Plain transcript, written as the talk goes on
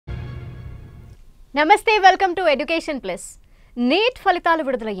నమస్తే welcome to education plus. Neat ఫలితాలు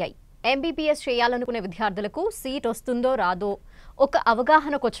విడుదలయ్యాయి. MBBS చేయాలనుకునే విద్యార్థులకు సీట్ వస్తుందో రాదో ఒక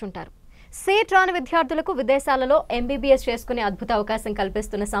అవగాహనకు వచ్చుంటారు. సీట్ రాని విద్యార్థులకు విదేశాలలో MBBS చేసుకునే అద్భుత అవకాశం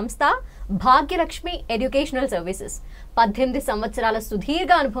కల్పిస్తున్న సంస్థ భాగ్యలక్ష్మి ఎడ్యుకేషనల్ సర్వీసెస్. 18 సంవత్సరాల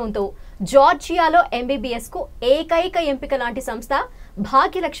సుదీర్ఘ అనుభవంతో జార్జియాలో MBBS కు ఏకైక ఎంపిక లాంటి సంస్థ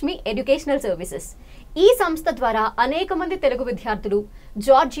భాగ్యలక్ష్మి ఎడ్యుకేషనల్ సర్వీసెస్. ఈ సంస్థ ద్వారా అనేక మంది తెలుగు విద్యార్థులు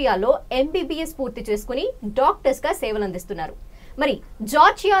జార్జియాలో MBBS పూర్తి చేసుకుని డాక్టర్స్ గా సేవలు అందిస్తున్నారు. మరి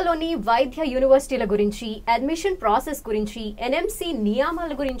జార్జియాలోని వైద్య యూనివర్సిటీల గురించి, అడ్మిషన్ ప్రాసెస్ గురించి, NMC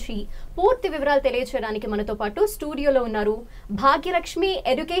నియమాల గురించి పూర్తి వివరాలు తెలియజేయడానికి మనతో పాటు స్టూడియోలో ఉన్నారు భాగ్యలక్ష్మి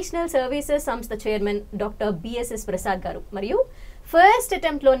ఎడ్యుకేషనల్ సర్వీసెస్ సంస్థ చైర్మన్ డాక్టర్ BSS ప్రసాద్ గారు. మరియు ఫస్ట్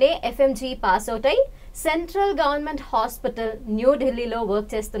అటెంప్ట్ లోనే FMG పాస్ అవుట్ అయి సెంట్రల్ గవర్నమెంట్ హాస్పిటల్ న్యూఢిల్లీలో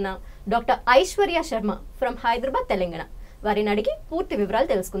వర్క్ చేస్తున్న డాక్టర్ ఐశ్వర్య శర్మ ఫ్రమ్ హైదరాబాద్, తెలంగాణ. వారిని అడిగి పూర్తి వివరాలు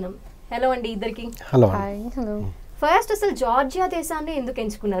తెలుసుకుందాం. హలో అండి ఇద్దరికి. హలో. ఫస్ట్ అసలు జార్జియా దేశాన్ని ఎందుకు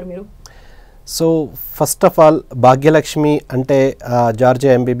ఎంచుకున్నారు మీరు? So first of all Bhagyalakshmi అంటే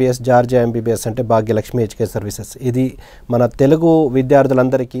జార్జియా MBBS అంటే భాగ్యలక్ష్మి ఎడ్యుకేషన్ సర్వీసెస్. ఇది మన తెలుగు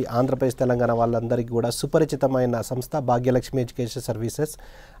విద్యార్థులందరికీ, ఆంధ్రప్రదేశ్ తెలంగాణ వాళ్ళందరికీ కూడా సుపరిచితమైన సంస్థ భాగ్యలక్ష్మి ఎడ్యుకేషన్ సర్వీసెస్.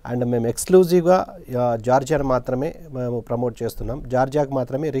 అండ్ మేము ఎక్స్క్లూజివ్గా జార్జియాను మాత్రమే మేము ప్రమోట్ చేస్తున్నాం, జార్జియాకు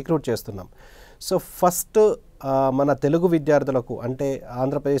మాత్రమే రిక్రూట్ చేస్తున్నాం. సో ఫస్ట్ మన తెలుగు విద్యార్థులకు అంటే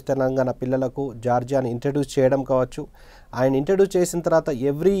ఆంధ్రప్రదేశ్ తెలంగాణ పిల్లలకు జార్జియాని ఇంట్రడ్యూస్ చేయడం కావచ్చు. ఆయన ఇంట్రడ్యూస్ చేసిన తర్వాత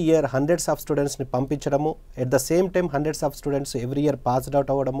ఎవ్రీ ఇయర్ హండ్రెడ్స్ ఆఫ్ స్టూడెంట్స్ని పంపించడము, at the same time hundreds of students every year passed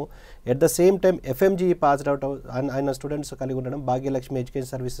out అవ్వడము, at the same time FMG passed out అయిన స్టూడెంట్స్ కలిగి ఉండడం భాగ్యలక్ష్మి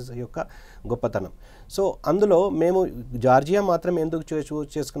ఎడ్యుకేషన్ సర్వీసెస్ యొక్క గొప్పతనం. సో అందులో మేము జార్జియా మాత్రం ఎందుకు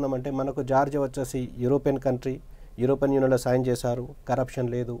చూస్ చేసుకున్నామంటే, మనకు జార్జియా వచ్చేసి యూరోపియన్ కంట్రీ, యూరోపియన్ యూనియన్లో సైన్ చేశారు,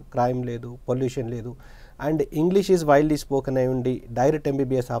 కరప్షన్ లేదు, క్రైమ్ లేదు, పొల్యూషన్ లేదు, and English is wildly spoken అయి ఉండి డైరెక్ట్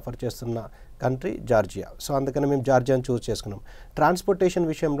MBBS ఆఫర్ చేస్తున్న కంట్రీ జార్జియా. సో అందుకని మేము జార్జియాని చూస్ చేసుకున్నాం. ట్రాన్స్పోర్టేషన్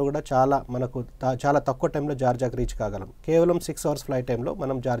విషయంలో కూడా మనకు చాలా తక్కువ టైంలో జార్జియాకి రీచ్ కాగలం. కేవలం 6 hours ఫ్లైట్ టైంలో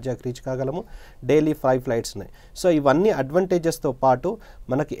మనం జార్జియాకి రీచ్ కాగలము. డైలీ 5 flights ఉన్నాయి. సో ఇవన్నీ అడ్వాంటేజెస్తో పాటు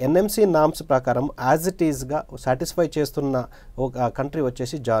మనకి NMC నామ్స్ ప్రకారం యాజ్ ఇట్ ఈజ్గా సాటిస్ఫై చేస్తున్న ఒక కంట్రీ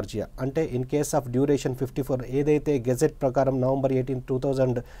వచ్చేసి జార్జియా. అంటే ఇన్ కేస్ ఆఫ్ డ్యూరేషన్ 54 ఏదైతే గెజెట్ ప్రకారం November 18,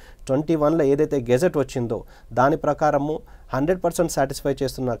 2021లో ఏదైతే గెజెట్ వచ్చిందో దాని ప్రకారము 100% సాటిస్ఫై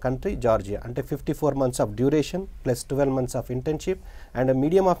చేస్తున్న కంట్రీ జార్జియా. అంటే 54 months of duration plus 12 months of internship and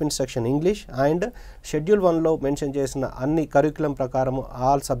medium of instruction English and schedule 1లో mention చేసిన అన్ని కరిక్యులం ప్రకారము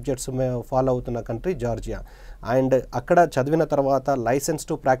ఆల్ సబ్జెక్ట్స్ ఫాలో అవుతున్న కంట్రీ జార్జియా. అండ్ అక్కడ చదివిన తర్వాత లైసెన్స్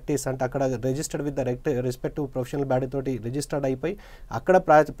టు ప్రాక్టీస్ అంటే అక్కడ registered with the respective professional body తోటి రిజిస్టర్డ్ అయిపోయి అక్కడ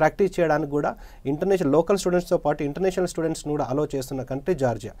ప్రాక్టీస్ చేయడానికి కూడా ఇంటర్నేషనల్ లోకల్ స్టూడెంట్స్తో పాటు ఇంటర్నేషనల్ స్టూడెంట్స్ని కూడా అలో చేస్తున్న కంట్రీ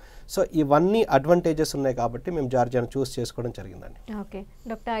జార్జియా. సో ఇవన్నీ అడ్వాంటేజెస్ ఉన్నాయి కాబట్టి మేము జార్జియాను చూస్ చేసుకోవడం జరిగిందండి. ఓకే,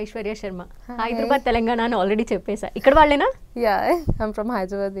 డాక్టర్ ఐశ్వర్య శర్మ, హైదరాబాద్ తెలంగాణ అని ఆల్రెడీ చెప్పేసా, ఇక్కడ వాళ్ళేనా? I'm from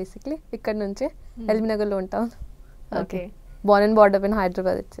Hyderabad basically. ఇక్కడ నుంచి ఎల్బీనగర్లో ఉంటాం. Okay, born and brought up in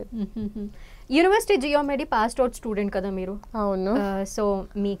Hyderabad itself. University జియోమెడి passed out student కదా మీరు? అవును. సో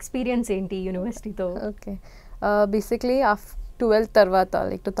మీ ఎక్స్పీరియన్స్ ఏంటి యూనివర్సిటీతో? ఓకే, బేసిక్లీ 12th తర్వాత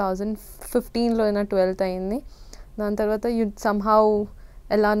లైక్ 2015లో 12th అయింది. దాని తర్వాత సమ్హౌ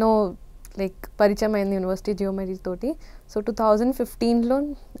ఎలానో లైక్ పరిచయం అయింది యూనివర్సిటీ జియోమెడి తోటి. So 2015లో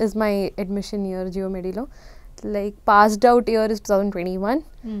is my admission year జియోమెడిలో. Like passed out year is 2021.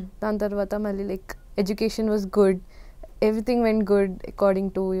 దాని తర్వాత మళ్ళీ like education was good, everything went good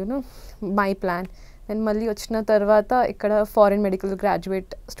according to my plan. And మళ్ళీ వచ్చిన తర్వాత ఇక్కడ ఫారెన్ మెడికల్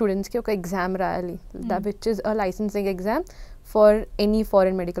గ్రాడ్యుయేట్ స్టూడెంట్స్కి ఒక ఎగ్జామ్ రాయాలి, which is a licensing exam for any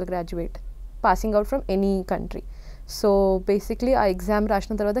foreign medical graduate passing out from any country. So basically ఆ exam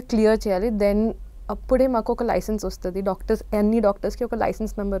రాసిన తర్వాత క్లియర్ చేయాలి, దెన్ అప్పుడే మాకు ఒక లైసెన్స్ వస్తుంది. అన్ని డాక్టర్స్కి ఒక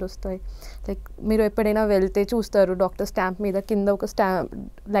లైసెన్స్ నెంబర్ వస్తాయి. లైక్ మీరు ఎప్పుడైనా వెళ్తే చూస్తారు డాక్టర్ స్టాంప్ మీద కింద ఒక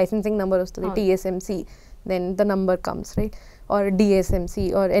లైసెన్సింగ్ నెంబర్ వస్తుంది, TSMC, then the number comes, right? Or DSMC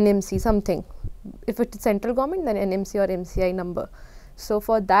or NMC, something. If it's central government, then NMC or MCI number. So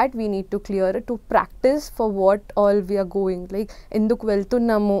for that we need to clear it to practice for what all we are going. Like enduku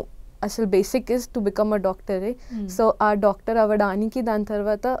veltunnamu, asal basic is to become a doctor, right? So our doctor avvadaniki dan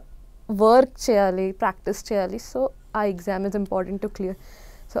tarvata work cheyali, practice cheyali. So our exam is important to clear.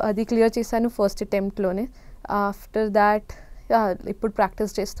 So adi clear chesanu first attempt lone. After that ఇప్పుడు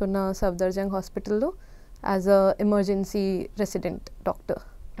practice చేస్తున్న సఫ్దర్జంగ్ హాస్పిటల్లో as a emergency resident doctor.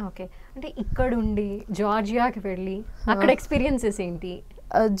 Okay, అంటే ఇక్కడుండి జార్జియాకి వెళ్ళి అక్కడ experiences ఏంటి?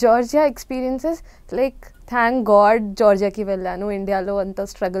 Georgia experiences like thank God జార్జియాకి వెళ్ళాను. ఇండియాలో అంతా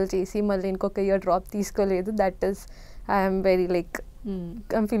స్ట్రగుల్ చేసి మళ్ళీ ఇంకొక ఇయర్ డ్రాప్ తీసుకోలేదు. That is I'm very like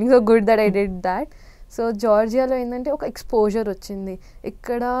I'm feeling so good that I did that. So జార్జియాలో ఏంటంటే ఒక ఎక్స్పోజర్ వచ్చింది.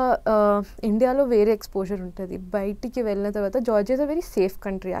 ఇక్కడ ఇండియాలో వేరే ఎక్స్పోజర్ ఉంటుంది. బయటికి వెళ్ళిన తర్వాత Georgia is a very safe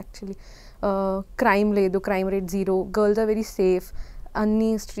country actually. Crime లేదు, crime rate zero, girls are very safe.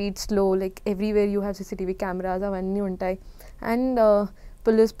 అన్ని స్ట్రీట్స్లో like everywhere you have CCTV cameras అవన్నీ ఉంటాయి. And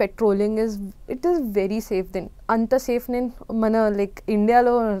police patrolling it is very safe. Then anta safe నేను మన like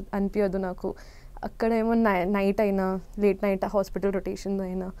ఇండియాలో అనిపించదు నాకు. అక్కడ ఏమో నైట్ అయినా లేట్ నైట్ హాస్పిటల్ రొటేషన్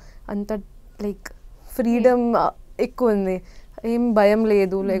అయినా అంత లైక్ ఫ్రీడమ్ ఎక్కువ ఉంది. ఏం భయం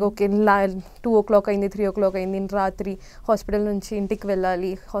లేదు. లైక్ ఓకే 2 o'clock అయింది, 3 o'clock అయింది, రాత్రి హాస్పిటల్ నుంచి ఇంటికి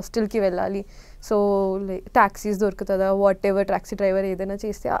వెళ్ళాలి, హాస్టల్కి వెళ్ళాలి. సో లైక్ ట్యాక్సీస్ దొరుకుతుందా, వాట్ ఎవర్ ట్యాక్సీ డ్రైవర్ ఏదైనా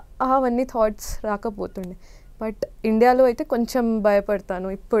చేస్తే అవన్నీ థాట్స్ రాకపోతుండే. బట్ ఇండియాలో అయితే కొంచెం భయపడతాను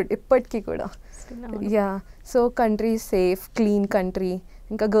ఇప్పటికీ కూడా. Yeah, so country safe, clean country,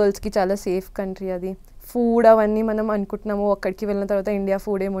 ఇంకా గర్ల్స్కి చాలా సేఫ్ కంట్రీ. అది ఫుడ్ అవన్నీ మనం అనుకుంటున్నాము అక్కడికి వెళ్ళిన తర్వాత ఇండియా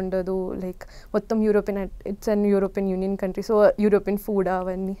ఫుడ్ ఏమి ఉండదు, లైక్ మొత్తం it's an European union country, so European food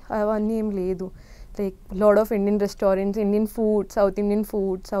అవన్నీ ఏం లేదు. Like lot of Indian restaurants, Indian food, south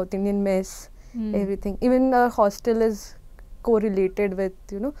Indian mess, everything. Even hostel is correlated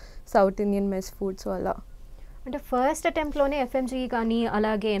with south Indian mess food. So అలా అంటే first అటెంప్ట్లోనే FMG కానీ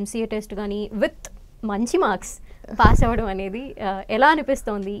అలాగే MCA test కానీ with మంచి marks pass అవ్వడం అనేది ఎలా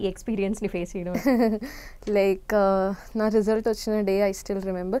అనిపిస్తోంది ఈ ఎక్స్పీరియన్స్ని ఫేస్ చేయడం? లైక్ నా రిజల్ట్ వచ్చిన day I still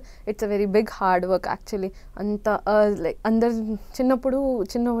remember. It's a very big hard work actually. అంత లైక్ అందరు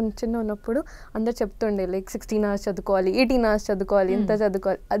చిన్న ఉన్నప్పుడు అందరు చెప్తుండే లైక్ 16 hours చదువుకోవాలి, 18 hours చదువుకోవాలి, ఇంత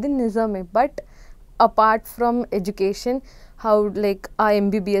చదువుకోవాలి. అది నిజమే. But apart from education, how like our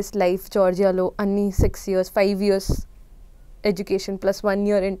MBBS life Georgialo anni 6 years 5 years education plus 1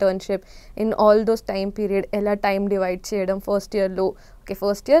 year internship, in all those time period ela time divide cheyadam. First year lo okay,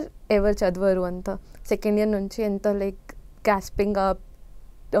 first year ever chadvaru anta, second year nunchi enta like gasping up,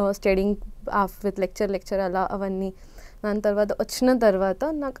 studying with lecture ala avanni. Dan tarvata ochina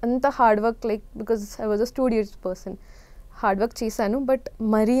tarvata nak anta hard work, like because I was a studious person, hard work chesanu but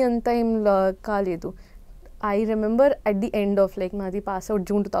mari anta em kaledu. I remember at the end of like Madi pass out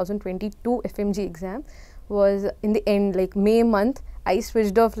June 2022 FMG exam was in the end like May month. I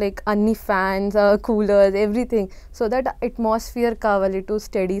switched off like any fans, coolers, everything, so that atmosphere kavali to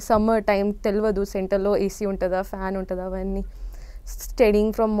study. Summer time telvadu center lo AC untada, fan untada, avanni studying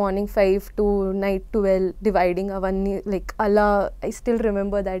from morning 5 to night 12, dividing avanni like ala. I still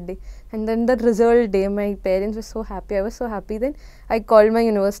remember that day. And then the result day, my parents were so happy, I was so happy. Then I called my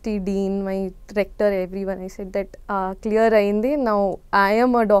university dean, my rector, everyone. I said that clear ayindi, now I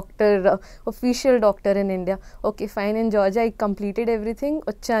am a doctor, official doctor in India. Okay fine, in Georgia I completed everything,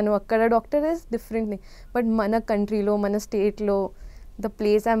 vachanu akkada doctor is different, but mana country lo, mana state lo, the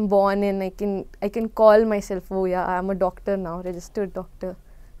place I'm born in, I can call myself, oh yeah, I'm a doctor now, registered doctor.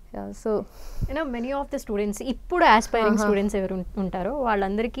 Yeah, so many of the students ఇప్పుడు aspiring students ఎవరు ఉంటారో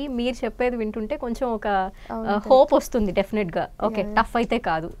వాళ్ళందరికీ మీరు చెప్పేది వింటుంటే కొంచెం ఒక hope వస్తుంది డెఫినెట్గా. ఓకే, టఫ్ అయితే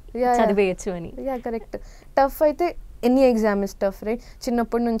కాదు, చదివేయచ్చు అని. Yeah correct. టఫ్ అయితే any exam is tough, right?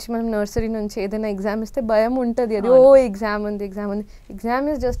 చిన్నప్పటి నుంచి మనం నర్సరీ నుంచి ఏదైనా ఎగ్జామ్ ఇస్తే భయం ఉంటుంది, అది ఓ ఎగ్జామ్ ఉంది. Exam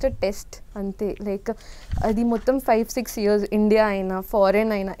is just a test అంతే. లైక్ అది మొత్తం 5-6 years, ఇండియా అయినా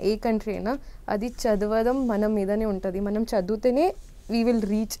ఫారెన్ అయినా ఏ కంట్రీ అయినా అది చదవడం మన మీదనే ఉంటుంది. మనం చదివితేనే we will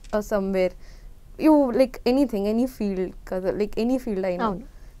reach somewhere. You like anything, any field, like any field I know,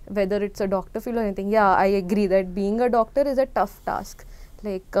 whether it's a doctor field or anything. Yeah, I agree that being a doctor is a tough task.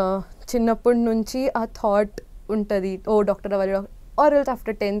 Like chinnappudu nunchi a thought untadi, oh doctor avali, or else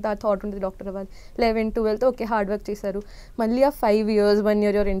after 10th a thought untadi doctor avali. 11th 12th okay hard work chesaru, malli a 5 years 1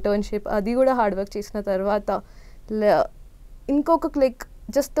 year your internship adi kuda hard work chesina tarvata inkoka like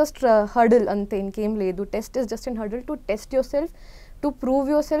just a hurdle ante, inkem ledu. Test is just an hurdle to test yourself, to prove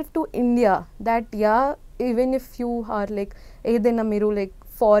yourself to India that yeah, even if you are like ఏదైనా మీరు like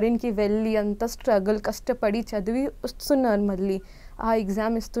ఫారిన్కి వెళ్ళి అంత struggle కష్టపడి చదివి వస్తున్నారు, మళ్ళీ ఆ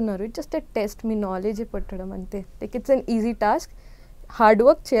exam ఇస్తున్నారు. It's just a test, me knowledge పెట్టడం అంతే. Like it's an easy task. Hard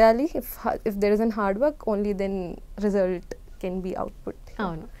work చేయాలి. If there is an hard work only then result can be output.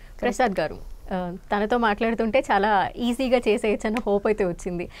 అవును. ప్రసాద్ గారు, తనతో మాట్లాడుతుంటే చాలా ఈజీగా చేసేయచ్చు అన్న హోప్ అయితే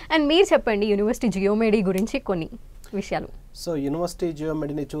వచ్చింది. అండ్ మీరు చెప్పండి యూనివర్సిటీ జియోమెడి గురించి కొన్ని విషయాలు. సో యూనివర్సిటీ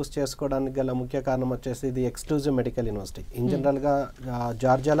జియోమెడిని చూస్ చేసుకోవడానికి గల ముఖ్య కారణం వచ్చేసి ఇది ఎక్స్క్లూజివ్ మెడికల్ యూనివర్సిటీ. ఇన్ జనరల్గా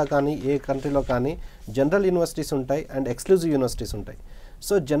జార్జియాలో కానీ ఏ కంట్రీలో కానీ జనరల్ యూనివర్సిటీస్ ఉంటాయి అండ్ ఎక్స్క్లూజివ్ యూనివర్సిటీస్ ఉంటాయి.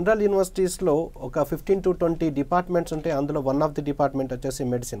 సో జనరల్ యూనివర్సిటీస్లో ఒక 15 to 20 డిపార్ట్మెంట్స్ ఉంటాయి. అందులో వన్ ఆఫ్ ది డిపార్ట్మెంట్ వచ్చేసి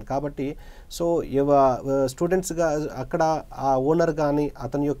మెడిసిన్. కాబట్టి సో స్టూడెంట్స్గా అక్కడ ఆ ఓనర్ కానీ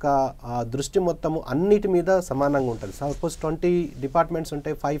అతని యొక్క దృష్టి మొత్తము అన్నిటి మీద సమానంగా ఉంటుంది. సపోజ్ 20 డిపార్ట్మెంట్స్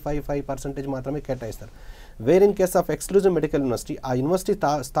ఉంటాయి, 5% మాత్రమే కేటాయిస్తారు. Wear in case of exclusive medical university, ఆ యూనివర్సిటీ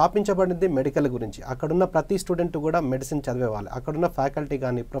స్థాపించబడింది మెడికల్ గురించి. అక్కడున్న ప్రతి స్టూడెంట్ కూడా మెడిసిన్ చదివేవాళ్ళు, అక్కడున్న ఫ్యాకల్టీ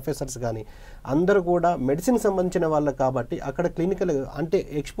కానీ ప్రొఫెసర్స్ కానీ అందరూ కూడా మెడిసిన్ సంబంధించిన వాళ్ళు కాబట్టి అక్కడ క్లినికల్ అంటే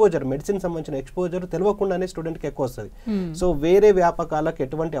ఎక్స్పోజర్, మెడిసిన్ సంబంధించిన ఎక్స్పోజర్ తెలియకుండానే స్టూడెంట్కి ఎక్కువ వస్తుంది. సో వేరే వ్యాపకాలకు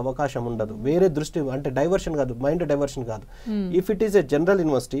ఎటువంటి అవకాశం ఉండదు, వేరే దృష్టి అంటే డైవర్షన్ కాదు, మైండ్ డైవర్షన్ కాదు. If it is a general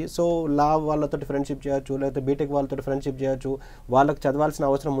university, so లా వాళ్ళతో ఫ్రెండ్షిప్ చేయొచ్చు, లేకపోతే బీటెక్ వాళ్ళతో ఫ్రెండ్షిప్ చేయొచ్చు, వాళ్ళకి చదవాల్సిన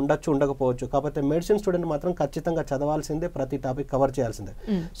అవసరం ఉండొచ్చు ఉండకపోవచ్చు. కాకపోతే మెడిసిన్ స్టూడెంట్ మాత్రం ఖచ్చితంగా చదవాల్సిందే, ప్రతి టాపిక్ కవర్ చేయాల్సిందే.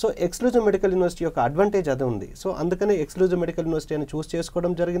 సో ఎక్స్క్లూజివ్ మెడికల్ యూనివర్సిటీ యొక్క అడ్వాంటేజ్ అది ఉంది. సో అందుకనే ఎక్స్క్లూజివ్ మెడికల్ యూనివర్సిటీ అని చూస్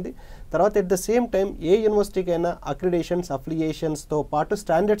చేసుకోవడం జరిగింది. తర్వాత at the same time A యూనివర్సిటీకైనా accreditations, అఫిలియేషన్స్తో పాటు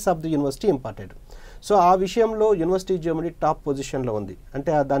standards of the university important. So ఆ విషయంలో యూనివర్సిటీ జియోమెడి టాప్ పొజిషన్లో ఉంది.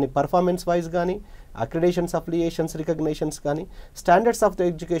 అంటే దాని పర్ఫార్మెన్స్ వైజ్ కానీ, అక్రిడేషన్స్, అఫిలియేషన్స్, రికగ్నేషన్స్ కానీ, స్టాండర్డ్స్ ఆఫ్ ద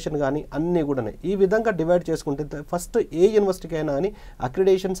ఎడ్యుకేషన్ కానీ అన్నీ కూడా ఈ విధంగా డివైడ్ చేసుకుంటే ఫస్ట్ ఏ యూనివర్సిటీకి అయినా అని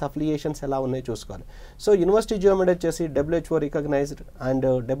అక్రిడేషన్స్, అఫిలియేషన్స్ ఎలా ఉన్నాయో చూసుకోవాలి. సో యూనివర్సిటీ జియోమెడి వచ్చేసి WHO రికగ్నైజ్డ్ అండ్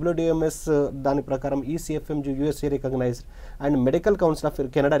WDMS దాని ప్రకారం ECFMG USA recognised and medical council of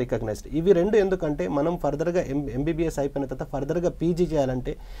Canada recognised. ఇవి రెండు ఎందుకంటే మనం ఫర్దర్గా MBBS అయిపోయిన తర్వాత ఫర్దర్గా PG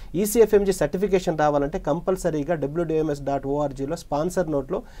చేయాలంటే ECFMG సర్టిఫికేషన్ రావాలంటే కంపల్సరీగా WDMS.orgలో స్పాన్సర్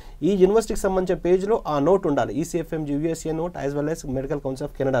నోట్లో ఈ యూనివర్సిటీకి సంబంధించిన పేజ్లో ఆ నోట్ ఉండాలి, ECFMG USA note as well as medical council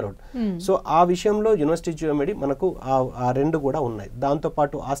of Canada note. So ఆ విషయంలో యూనివర్సిటీ జియోమెడి మనకు ఆ రెండు కూడా ఉన్నాయి.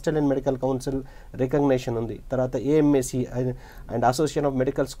 దాంతోపాటు ఆస్ట్రేలియన్ మెడికల్ కౌన్సిల్ రికగ్నేషన్ ఉంది. తర్వాత AMAC and association of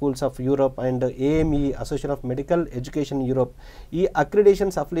medical schools of Europe and AME association of medical education Europe, ఈ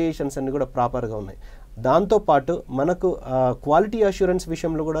అక్రిడేషన్స్, అఫిలియేషన్స్ అన్ని కూడా ప్రాపర్గా ఉన్నాయి. దాంతోపాటు మనకు క్వాలిటీ అష్యూరెన్స్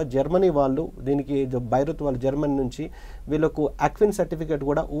విషయంలో కూడా జర్మనీ వాళ్ళు దీనికి బైరుత్ వాళ్ళు జర్మనీ నుంచి వీళ్ళకు అక్విన్ సర్టిఫికేట్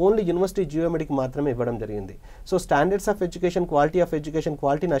కూడా ఓన్లీ యూనివర్సిటీ జియోమెడికి మాత్రమే ఇవ్వడం జరిగింది. So standards of education, quality of education,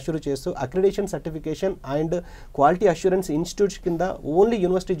 క్వాలిటీని అష్యూర్ చేస్తూ accreditation certification and quality assurance institutes కింద ఓన్లీ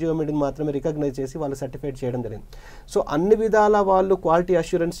యూనివర్సిటీ జియోమెడిని మాత్రమే రికగ్నైజ్ చేసి వాళ్ళు సర్టిఫికేట్ చేయడం జరిగింది. సో అన్ని విధాల వాళ్ళు క్వాలిటీ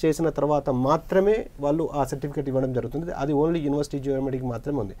అష్యూరెన్స్ చేసిన తర్వాత మాత్రమే వాళ్ళు ఆ సర్టిఫికేట్ ఇవ్వడం జరుగుతుంది. అది ఓన్లీ యూనివర్సిటీ జియోమెడికి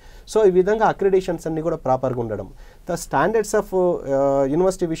మాత్రమే ఉంది. సో ఈ విధంగా అక్రిడేషన్స్ అన్ని కూడా ప్రాపర్గా ఉండడం. ద స్టాండర్డ్స్ ఆఫ్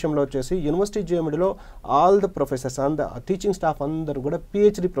యూనివర్సిటీ విషయంలో వచ్చేసి university జియోమెడిలో all the professors and teaching staff అందరూ కూడా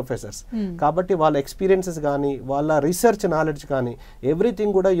PhD ప్రొఫెసర్స్ కాబట్టి వాళ్ళ ఎక్స్పీరియన్సెస్ కానీ, వాళ్ళ రీసెర్చ్ నాలెడ్జ్ కానీ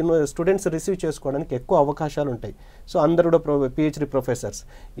ఎవ్రీథింగ్ కూడా స్టూడెంట్స్ రిసీవ్ చేసుకోవడానికి ఎక్కువ అవకాశాలు ఉంటాయి. సో అందరు కూడా PhD ప్రొఫెసర్స్.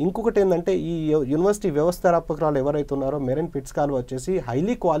 ఇంకొకటి ఏంటంటే ఈ యూనివర్సిటీ వ్యవస్థాపకురాలు ఎవరైతే ఉన్నారో మెరిన్ పిట్స్కాల్ వచ్చేసి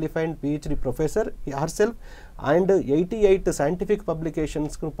highly qualified PhD professor her self and 88 scientific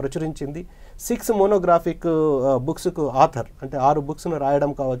పబ్లికేషన్స్కు ప్రచురించింది. 6 మోనోగ్రాఫిక్ బుక్స్కు ఆథర్, అంటే 6 బుక్స్ను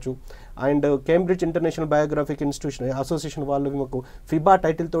రాయడం కావచ్చు. And Cambridge international బయోగ్రఫిక్ institution association వాళ్ళు మాకు ఫిబా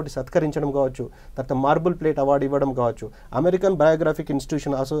టైటిల్ తోటి సత్కరించడం కావచ్చు, తర్వాత మార్బుల్ ప్లేట్ అవార్డు ఇవ్వడం కావచ్చు. అమెరికన్ బయోగ్రఫిక్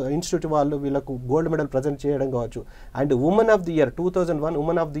ఇన్స్టిట్యూట్ వాళ్ళు వీళ్ళకు గోల్డ్ మెడల్ ప్రజెంట్ చేయడం కావచ్చు. And women of the year 2001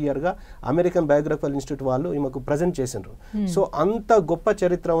 women of the ఇయర్గా American biographical institute వాళ్ళు ఈమెకు ప్రజెంట్ చేసిండ్రు. సో అంత గొప్ప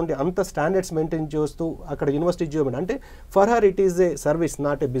చరిత్ర ఉండి అంత స్టాండర్డ్స్ మెయింటైన్ చేస్తూ అక్కడ యూనివర్సిటీ జియోమెడి అంటే for her it is a service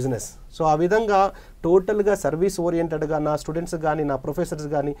not a business. So ఆ విధంగా టోటల్గా సర్వీస్ ఓరియంటెడ్గా నా స్టూడెంట్స్ కానీ, నా ప్రొఫెసర్స్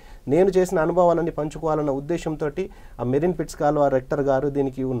కానీ నేను చేసిన అనుభవాలన్నీ పంచుకోవాలన్న ఉద్దేశంతో ఆ మెరిన్ పిట్స్కాల్ ఆ రెక్టర్ గారు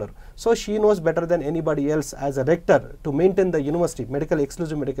దీనికి ఉన్నారు. So she knows better than anybody else as a Richter to maintain the university,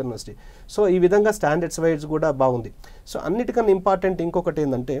 exclusive medical university. So ఈ విధంగా స్టాండర్డ్స్ వైజ్ కూడా బాగుంది. సో అన్నిటికన్నా ఇంపార్టెంట్ ఇంకొకటి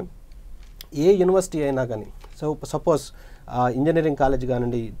ఏంటంటే ఏ యూనివర్సిటీ అయినా కానీ, సో సపోజ్ ఇంజనీరింగ్ కాలేజ్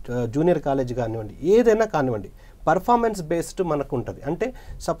కానివ్వండి, జూనియర్ కాలేజ్ కానివ్వండి, ఏదైనా కానివ్వండి, పర్ఫార్మెన్స్ బేస్డ్ మనకు ఉంటుంది. అంటే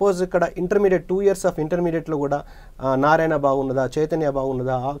సపోజ్ ఇక్కడ ఇంటర్మీడియట్ 2 years ఆఫ్ ఇంటర్మీడియట్లో కూడా నారాయణ బాగున్నదా, చైతన్య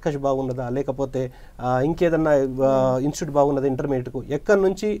బాగున్నదా, ఆకాష్ బాగున్నదా, లేకపోతే ఇంకేదన్నా ఇన్స్టిట్యూట్ బాగున్నదా ఇంటర్మీడియట్కు, ఎక్కడి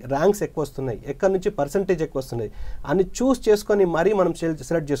నుంచి ర్యాంక్స్ ఎక్కువ వస్తున్నాయి, ఎక్కడి నుంచి పర్సంటేజ్ ఎక్కువ వస్తున్నాయి అని చూస్ చేసుకొని మరీ మనం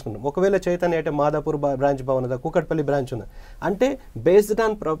సెలెక్ట్ చేసుకుంటాం. ఒకవేళ చైతన్య అంటే మాదాపూర్ బ్రాంచ్ బాగున్నదా, కూకట్పల్లి బ్రాంచ్ ఉన్నదా అంటే బేస్డ్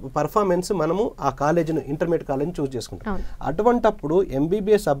ఆన్ పర్ఫార్మెన్స్ మనము ఆ కాలేజీని, ఇంటర్మీడియట్ కాలేజీని చూస్ చేసుకుంటాం. అటువంటప్పుడు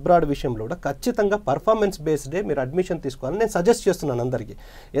MBBS అబ్రాడ్ విషయంలో కూడా ఖచ్చితంగా పర్ఫార్మెన్స్ బేస్డే మీరు అడ్మిషన్ తీసుకోవాలని నేను సజెస్ట్ చేస్తున్నాను అందరికీ.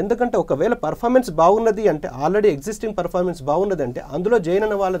 ఎందుకంటే ఒకవేళ పర్ఫార్మెన్స్ బాగున్నది అంటే, ఆల్రెడీ ఎగ్జిస్టింగ్ పర్ఫార్మెన్స్ బాగున్నది అంటే అందులో జాయిన్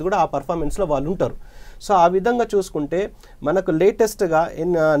అయిన వాళ్ళది కూడా ఆ పర్ఫార్మెన్స్లో వాళ్ళు ఉంటారు. సో ఆ విధంగా చూసుకుంటే మనకు లేటెస్ట్గా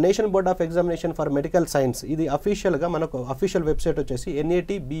national board of examination for medical science ఇది అఫీషియల్గా మనకు అఫీషియల్ వెబ్సైట్ వచ్చేసి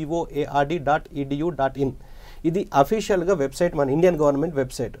natboard.edu.in. ఇది అఫీషియల్గా వెబ్సైట్, మన ఇండియన్ గవర్నమెంట్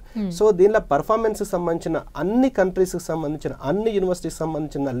వెబ్సైట్. సో దీనిలో పర్ఫార్మెన్స్కి సంబంధించిన అన్ని కంట్రీస్కి సంబంధించిన, అన్ని యూనివర్సిటీకి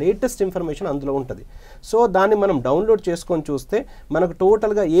సంబంధించిన లేటెస్ట్ ఇన్ఫర్మేషన్ అందులో ఉంటుంది. సో దాన్ని మనం డౌన్లోడ్ చేసుకొని చూస్తే మనకు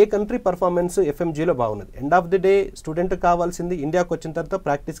టోటల్గా ఏ కంట్రీ పర్ఫార్మెన్స్ FMGలో బాగున్నది. End of the day student కావాల్సింది ఇండియాకి వచ్చిన తర్వాత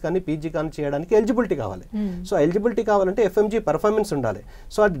ప్రాక్టీస్ కానీ PG కానీ చేయడానికి ఎలిజిబిలిటీ కావాలి. సో ఎలిజిబిలిటీ కావాలంటే FMG పర్ఫార్మెన్స్ ఉండాలి.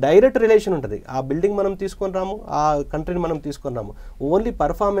 సో అది డైరెక్ట్ రిలేషన్ ఉంటుంది. ఆ బిల్డింగ్ మనం తీసుకొని రాము, ఆ కంట్రీని మనం తీసుకొని రాము. ఓన్లీ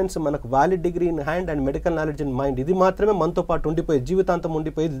పర్ఫార్మెన్స్ మనకు valid degree in hand and medical knowledge in and mind ఇది మాత్రమే మనతో పాటు ఉండిపోయేది, జీవితాంతం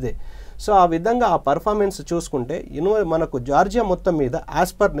ఉండిపోయేది ఇదే. సో ఆ విధంగా ఆ పర్ఫార్మెన్స్ చూసుకుంటే మనకు జార్జియా మొత్తం మీద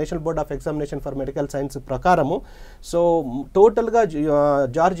as per national board of examination for medical science ప్రకారము సో టోటల్గా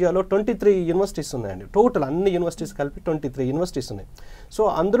జార్జియాలో 23 యూనివర్సిటీస్ ఉన్నాయండి. టోటల్ అన్ని యూనివర్సిటీస్ కలిపి 23 యూనివర్సిటీస్ ఉన్నాయి. సో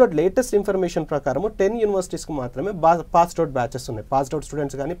అందులో లేటెస్ట్ ఇన్ఫర్మేషన్ ప్రకారము 10 యూనివర్సిటీస్కి మాత్రమే పాస్డ్ అవుట్ బ్యాచెస్ ఉన్నాయి. పాస్డ్ అవుట్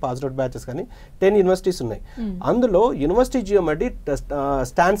స్టూడెంట్స్ కానీ పాస్డ్ అవుట్ బ్యాచెస్ కానీ 10 యూనివర్సిటీస్ ఉన్నాయి. అందులో యూనివర్సిటీ జియోమెడి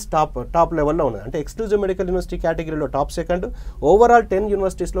స్టాండ్స్ టాప్ లెవెల్లో ఉన్నది. అంటే ఎక్స్క్లూజివ్ మెడికల్ యూనివర్సిటీ కేటగిరీలో టాప్ సెకండ్, ఓవరాల్ 10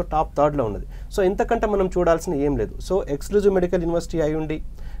 యూనివర్సిటీస్లో టాప్ థర్డ్లో ఉన్నది. సో ఇంతకంటే మనం చూడాల్సిన ఏం లేదు. సో ఎక్స్క్లూజివ్ మెడికల్ యూనివర్సిటీ అయి ఉండి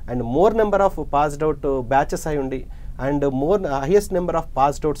and more number of passed out batches అయి ఉండి and highest number of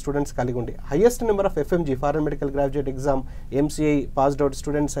passed out students కలిగి ఉండి, highest number of FMG foreign medical graduate exam MCI passed out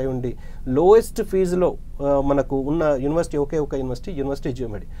students అయి ఉండి, లోయెస్ట్ ఫీజులో మనకు ఉన్న యూనివర్సిటీ ఒకే ఒక యూనివర్సిటీ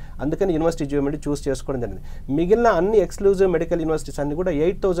జియోమెడి. అందుకని యూనివర్సిటీ జియోమెడి చూస్ చేసుకోవడం జరిగింది. మిగిలిన అన్ని ఎక్స్క్లూజివ్ మెడికల్ యూనివర్సిటీస్ అన్ని కూడా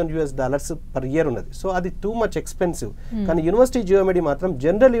 $8,000 పర్ ఇయర్ ఉన్నది. సో అది టూ మచ్ ఎక్స్పెన్సివ్. కానీ యూనివర్సిటీ జియోమెడి మాత్రం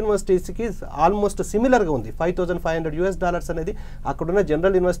జనరల్ యూనివర్సిటీస్కి ఆల్మోస్ట్ సిమిలర్గా ఉంది. $5,500 అనేది అక్కడున్న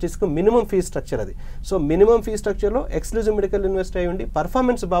జనరల్ యూనివర్సిటీస్కి మినిమం ఫీ స్ట్రక్చర్ అది. So minimum fee స్ట్రక్చర్లో exclusive medical university అయి ఉండి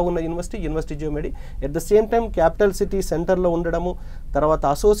పర్ఫార్మెన్స్ బాగున్న university జియోమెడి. At the same time capital city సెంటర్లో ఉండడము, తర్వాత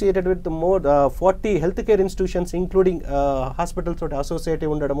associated with more 40 health care institutions including hospitals తోటి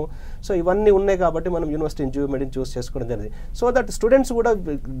అసోసియేటివ్ ఉండడము. సో ఇవన్నీ ఉన్నాయి కాబట్టి మనం యూనివర్సిటీ జియోమెడిని చూస్ చేసుకోవడం జరిగింది. సో దట్ స్టూడెంట్స్ కూడా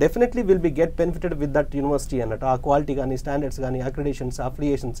definitely will be get benefited with that university అన్నట్టు. ఆ క్వాలిటీ కానీ స్టాండర్డ్స్ కానీ అక్రిడేషన్స్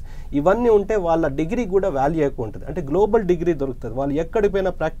అఫిలియేషన్స్ ఇవన్నీ ఉంటే వాళ్ళ డిగ్రీ కూడా వాల్యూ ఎక్కువ ఉంటుంది. అంటే గ్లోబల్ డిగ్రీ దొరుకుతుంది. వాళ్ళు ఎక్కడికి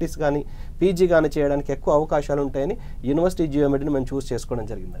పోయినా ప్రాక్టీస్ కానీ పీజీ కానీ చేయడానికి ఎక్కువ అవకాశాలు ఉంటాయని యూనివర్సిటీ జియోమెడిని మేము చూస్ చేసుకోవడం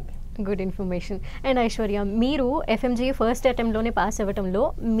జరిగిందండి. Good information. అండ్ ఐశ్వర్య, మీరు ఎఫ్ఎంజీ ఫస్ట్ అటెంప్ట్లోనే పాస్ అవ్వటంలో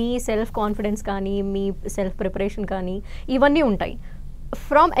మీ సెల్ఫ్ కాన్ఫిడెన్స్ కానీ మీ సెల్ఫ్ ప్రిపరేషన్ కానీ ఇవన్నీ ఉంటాయి.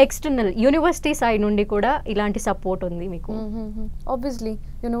 ఫ్రమ్ ఎక్స్టర్నల్ యూనివర్సిటీ సైడ్ నుండి కూడా ఇలాంటి సపోర్ట్ ఉంది మీకు? ఆబ్వియస్లీ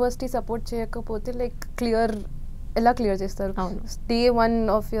యూనివర్సిటీ సపోర్ట్ చేయకపోతే లైక్ ఎలా క్లియర్ చేస్తారు? డే 1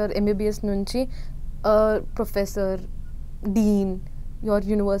 ఆఫ్ యువర్ ఎంబీబీఎస్ నుంచి professor, Deen, your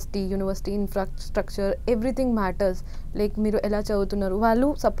university infrastructure everything matters. Like మీరు ఎలా చదువుతున్నారు, వాళ్ళు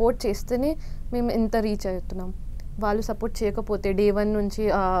సపోర్ట్ చేస్తేనే మేము ఎంత రీచ్ అవుతున్నాం. వాళ్ళు సపోర్ట్ చేయకపోతే డే 1 నుంచి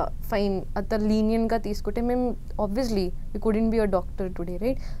ఫైన్ అంత లీనియన్గా తీసుకుంటే మేము obviously we couldn't be a doctor today,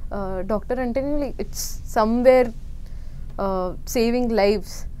 right? Doctor అంటే it's somewhere saving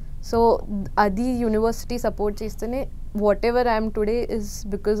lives. So అది యూనివర్సిటీ సపోర్ట్ చేస్తేనే what ever I'm today is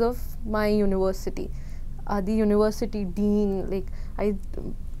because of my university. అది university Deen, like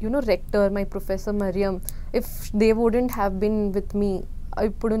rector, my professor Mariam, if they wouldn't have been with me,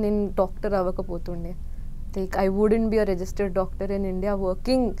 ఇప్పుడు నేను doctor అవ్వకపోతుండే. Like I wouldn't be a registered doctor in India,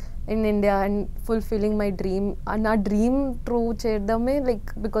 working in India and fulfilling my dream. And our dream true cheyadame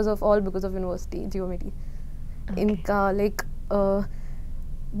because of University Geomedi. Inka like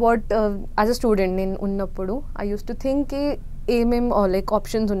what as a student నేను ఉన్నప్పుడు I used to think like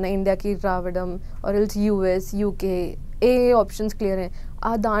options ఉన్నాయి ఇండియాకి రావడం or else US, UK options clear అయ్యాయి.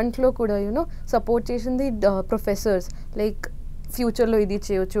 ఆ దాంట్లో కూడా support చేసింది ప్రొఫెసర్స్. లైక్ ఫ్యూచర్లో ఇది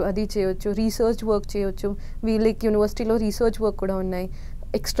చేయొచ్చు, అది చేయొచ్చు, రీసెర్చ్ వర్క్ చేయొచ్చు. వీళ్ళకి యూనివర్సిటీలో రీసెర్చ్ వర్క్ కూడా ఉన్నాయి.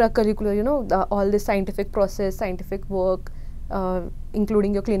 Extra curricular all this scientific process, scientific work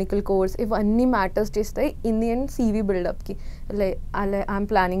including your clinical course, ఇవన్నీ మ్యాటర్స్ చేస్తాయి ఇన్ ది ఎండ్ CV బిల్డప్కి. అలా I'm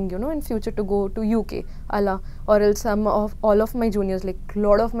planning in future to go to UK అలా, or else all of my juniors, like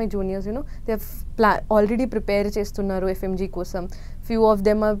lot of my juniors they already prepare చేస్తున్నారు FMG కోసం. Few of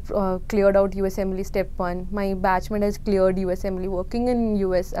them have cleared out USMLE step 1. My batchmate has cleared USMLE, working in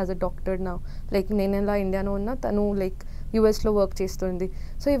US as a doctor now. Like నేను ఎలా ఇండియాలో ఉన్నా తను like యూఎస్లో work చేస్తుంది.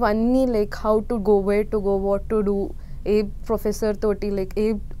 So ఇవన్నీ like how to go, wear to go, what to do, a professor తోటి like ఏ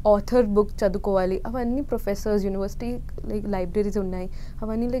author book చదువుకోవాలి, అవన్నీ ప్రొఫెసర్స్, యూనివర్సిటీ లైక్ లైబ్రరీస్ ఉన్నాయి,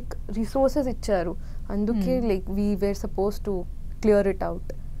 అవన్నీ లైక్ రిసోర్సెస్ ఇచ్చారు. అందుకే like we were suppose to clear it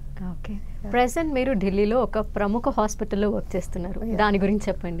out. Okay, present మీరు ఢిల్లీలో ఒక ప్రముఖ హాస్పిటల్లో వర్క్ చేస్తున్నారు. దాని గురించి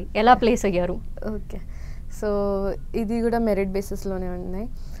చెప్పండి, ఎలా ప్లేస్ అయ్యారు? ఓకే, సో ఇది కూడా మెరిట్ బేసిస్లోనే ఉన్నాయి.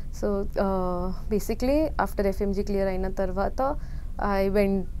 So basically after FMG clear అయిన తర్వాత I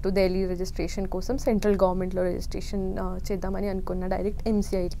went to Delhi registration కోసం. సెంట్రల్ గవర్నమెంట్లో రిజిస్ట్రేషన్ చేద్దామని అనుకున్నా, డైరెక్ట్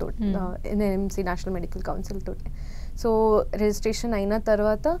MCI తోటి, NMC నేషనల్ మెడికల్ కౌన్సిల్ తోటి. సో రిజిస్ట్రేషన్ అయిన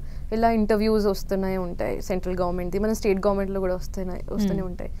తర్వాత ఇలా ఇంటర్వ్యూస్ వస్తూనే ఉంటాయి సెంట్రల్ గవర్నమెంట్ది, మన స్టేట్ గవర్నమెంట్లో కూడా వస్తూనే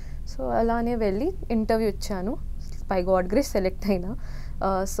ఉంటాయి. సో అలానే వెళ్ళి ఇంటర్వ్యూ ఇచ్చాను. బై గాడ్ గ్రేస్ సెలెక్ట్ అయినా.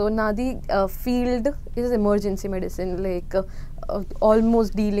 సో నాది field is emergency medicine, like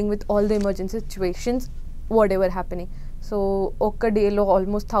almost dealing with all the emergency situations what ever happening. So ఒక్క డేలో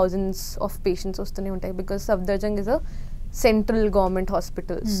ఆల్మోస్ట్ థౌజండ్స్ ఆఫ్ పేషెంట్స్ వస్తూనే ఉంటాయి, because Safdarjung is a central government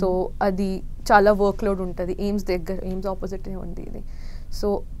hospital. So అది చాలా work load ఉంటుంది. AIIMS opposite ఉంది ఇది. So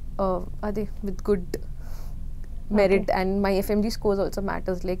అదే with good merit and my FMG scores also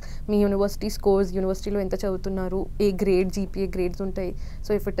matters like me university scores యూనివర్సిటీలో ఎంత చదువుతున్నారు ఏ గ్రేడ్ జీపీఏ గ్రేడ్స్ ఉంటాయి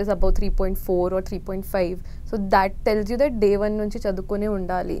so if it is about 3.4 or 3.5 so that tells you that day 1 నుంచి చదువుకునే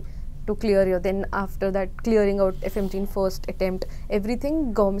ఉండాలి to clear your then after that clearing out FMG in first attempt everything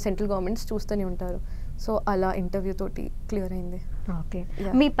central governments చూస్తూనే ఉంటారు so అలా interview తోటి clear అయింది okay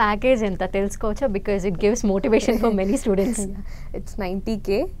మీ package ఎంత తెలుసుకోవచ్చా because it gives motivation for many students it's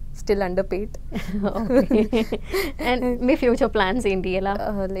 90K still under paid and me future plans ఏంటి ఎలా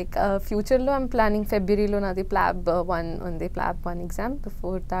like ఫ్యూచర్లో ఐమ్ ప్లానింగ్ ఫిబ్రవరిలో నాది ప్లాబ్ 1 ఉంది PLAB 1 exam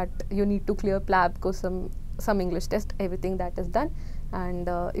before that you need to clear PLAB కోసం some English test everything that is done and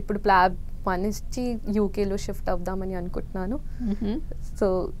ఇప్పుడు PLAB 1 ఇచ్చి యూకేలో షిఫ్ట్ అవుదామని అనుకుంటున్నాను సో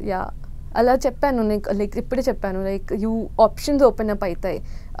యా అలా చెప్పాను లైక్ ఇప్పుడే చెప్పాను like you options open up అవుతాయి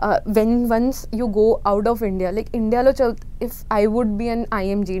when once you go out of India like ఇండియాలో if I would be an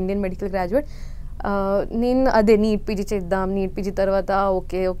IMG Indian medical graduate నేను అదే నీట్ పీజీ చేద్దాం నీట్ పీజీ తర్వాత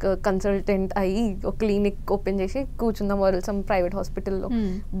ఓకే ఒక కన్సల్టెంట్ అయ్యి ఒక క్లినిక్ ఓపెన్ చేసి కూర్చుందాం ఆర్ సమ్ ప్రైవేట్ హాస్పిటల్లో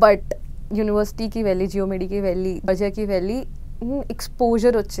బట్ యూనివర్సిటీకి వెళ్ళి జియోమెడీకి వెళ్ళి బజాకి వెళ్ళి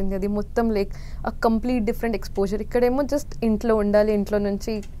ఎక్స్పోజర్ వచ్చింది అది మొత్తం లైక్ కంప్లీట్ డిఫరెంట్ ఎక్స్పోజర్ ఇక్కడేమో జస్ట్ ఇంట్లో ఉండాలి ఇంట్లో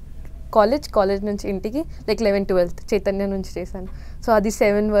నుంచి కాలేజ్ నుంచి ఇంటికి లైక్ 11th 12th చైతన్య నుంచి చేశాను సో అది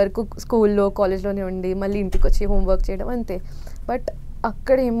 7 వరకు స్కూల్లో కాలేజ్లోనే ఉండి మళ్ళీ ఇంటికి వచ్చి హోంవర్క్ చేయడం అంతే బట్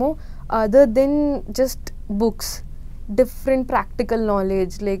అక్కడేమో other then just books different practical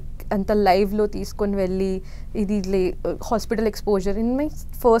knowledge like అంత లైవ్లో తీసుకొని వెళ్ళి ఇది hospital exposure in my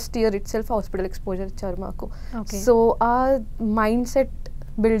first year it self hospital exposure ఇచ్చారు మాకు సో ఆ మైండ్ సెట్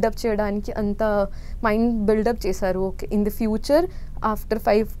బిల్డప్ చేయడానికి అంత మైండ్ బిల్డప్ చేశారు okay in the future after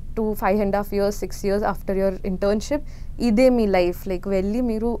 5 to 5.5 years 6 years after your internship ఇదే మీ లైఫ్ లైక్ వెళ్ళి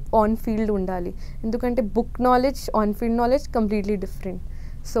మీరు ఆన్ ఫీల్డ్ ఉండాలి ఎందుకంటే book knowledge on field knowledge completely different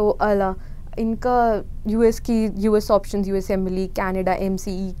so అలా ఇంకా US options USMLE Canada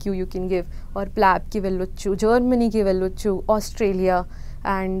ఎంసీఈక్యూ you can give or ప్లాబ్కి వెళ్ళొచ్చు జర్మనీకి వెళ్ళొచ్చు Australia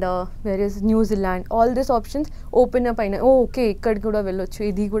and where is New Zealand all these options open up అయినాయి ఓకే ఇక్కడికి కూడా వెళ్ళొచ్చు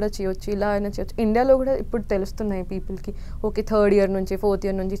ఇది కూడా చేయొచ్చు ఇలా అయినా చేయొచ్చు ఇండియాలో కూడా ఇప్పుడు తెలుస్తున్నాయి పీపుల్కి ఓకే 3rd year నుంచి 4th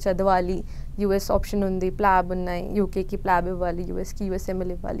year నుంచి చదవాలి యూఎస్ ఆప్షన్ ఉంది ప్లాబ్ ఉన్నాయి యూకేకి ప్లాబ్ ఇవ్వాలి యూఎస్కి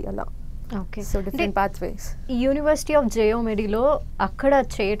యూఎస్ఎంఎల్ ఇవ్వాలి అలా okay so different pathways university of జియోమెడీలో అక్కడ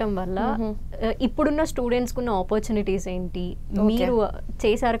చేయటం వల్ల ఇప్పుడున్న స్టూడెంట్స్కి ఉన్న ఆపర్చునిటీస్ ఏంటి మీరు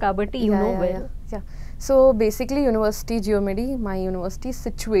చేశారు కాబట్టి you know well so basically university జియోమెడీ my university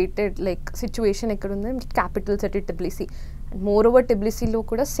situated like situation ఎక్కడ ఉంది capital city టిబ్లిసి and more over టిబ్లిసిలో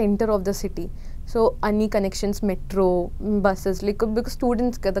కూడా centre of the city so అన్ని connections metro buses like because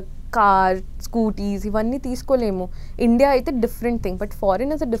students కదా కార్ స్కూటీస్ ఇవన్నీ తీసుకోలేము ఇండియా అయితే different thing but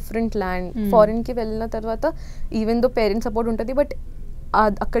foreign is a different land ఫారిన్కి వెళ్ళిన తర్వాత ఈవెన్ దో పేరెంట్స్ సపోర్ట్ ఉంటుంది but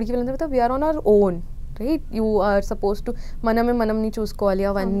అక్కడికి వెళ్ళిన తర్వాత we are on our own right you are suppose to మనల్ని చూసుకోవాలి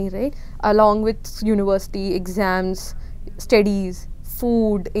అవన్నీ right along with university exams studies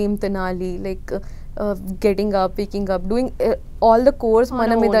food ఏం తినాలి like getting up, waking up, doing all the course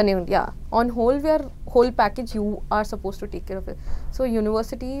mana midane undi. Yeah, on whole we are whole package you are supposed to take care of it. So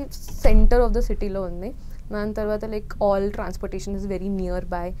university center of the city lo undi. And tarvata like all transportation is very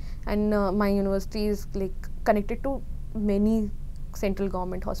nearby, and my university is like connected to many central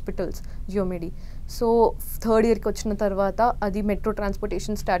government hospitals, Geomedi. So third year ki vachina tarvata adi metro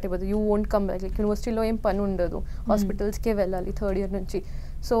transportation start avadu. You won't come back, like university lo em pani undadu, hospitals ke vellali third year nunchi.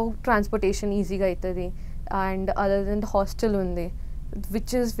 So transportation easy ga aitadi, and other than the hostel undi,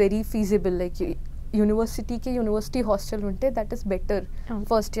 which is very feasible. Like university ki university hostel unte that is better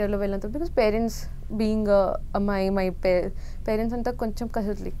first year lo vellantu, because parents being my parents anta koncham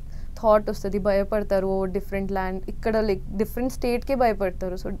like thought వస్తుంది, భయపడతారు. Different land ఇక్కడ like different స్టేట్కే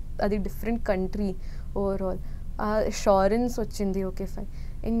భయపడతారు. So అది different country overall. Assurance వచ్చింది, okay fine.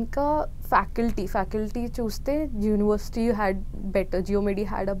 ఇంకా faculty చూస్తే university had better, జియోమెడి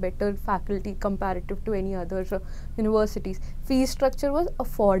had a better faculty comparative to any other universities. Fee structure was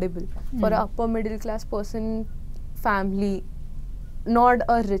affordable for upper middle class person family, not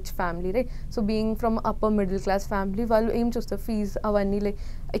a rich family, right? So being from upper middle class family, వాళ్ళు ఏం చూస్తారు, fees అవన్నీ, like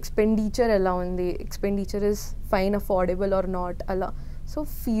expenditure ఎలా ఉంది, expenditure is fine, affordable are not అలా. So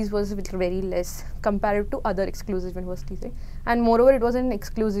fees was very less compared to other exclusive universities, right? And moreover it was an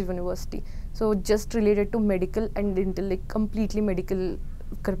exclusive university, so just related to medical and dental, like completely medical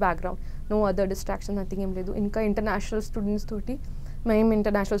background, no other distraction, nothing ఏం లేదు. ఇంకా international students తోటి, మేము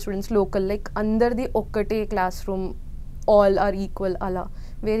international students local, like అందరిది ఒక్కటే class room, all are equal అలా.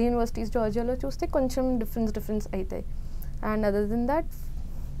 వేరే universities జార్జియాలో చూస్తే కొంచెం డిఫరెన్స్ అవుతాయి. And other then that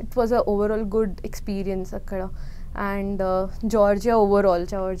it was a overall good experience అక్కడ. And Georgia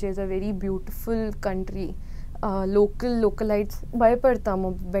is a very beautiful country. Localites భయపడతాము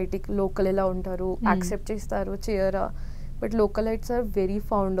బయటికి, లోకల్ ఎలా ఉంటారు, యాక్సెప్ట్ చేస్తారు చేయరా, but localites are very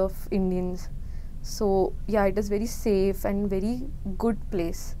fond of Indians. So yeah, it is very safe and very good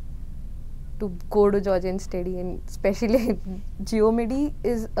place to go to Georgia and study, and especially Geomedi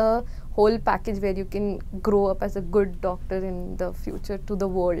is a whole package where you can grow up as a good doctor in the future to the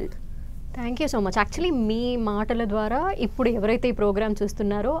world. Thank you so much. Actually మీ మాటల ద్వారా ఇప్పుడు ఎవరైతే ఈ programme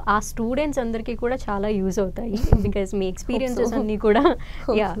చూస్తున్నారో ఆ students అందరికీ కూడా చాలా యూజ్ అవుతాయి, బికాస్ మీ ఎక్స్పీరియన్సెస్ అన్నీ కూడా.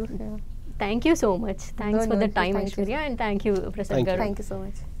 Yeah, thank you so much. Thanks for the time Aishwarya, and thank you Prasad గారు. Thank you so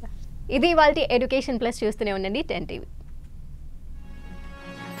much. ఇది వాళ్ళ ఎడ్యుకేషన్ ప్లస్. చూస్తూనే ఉండండి 10 TV.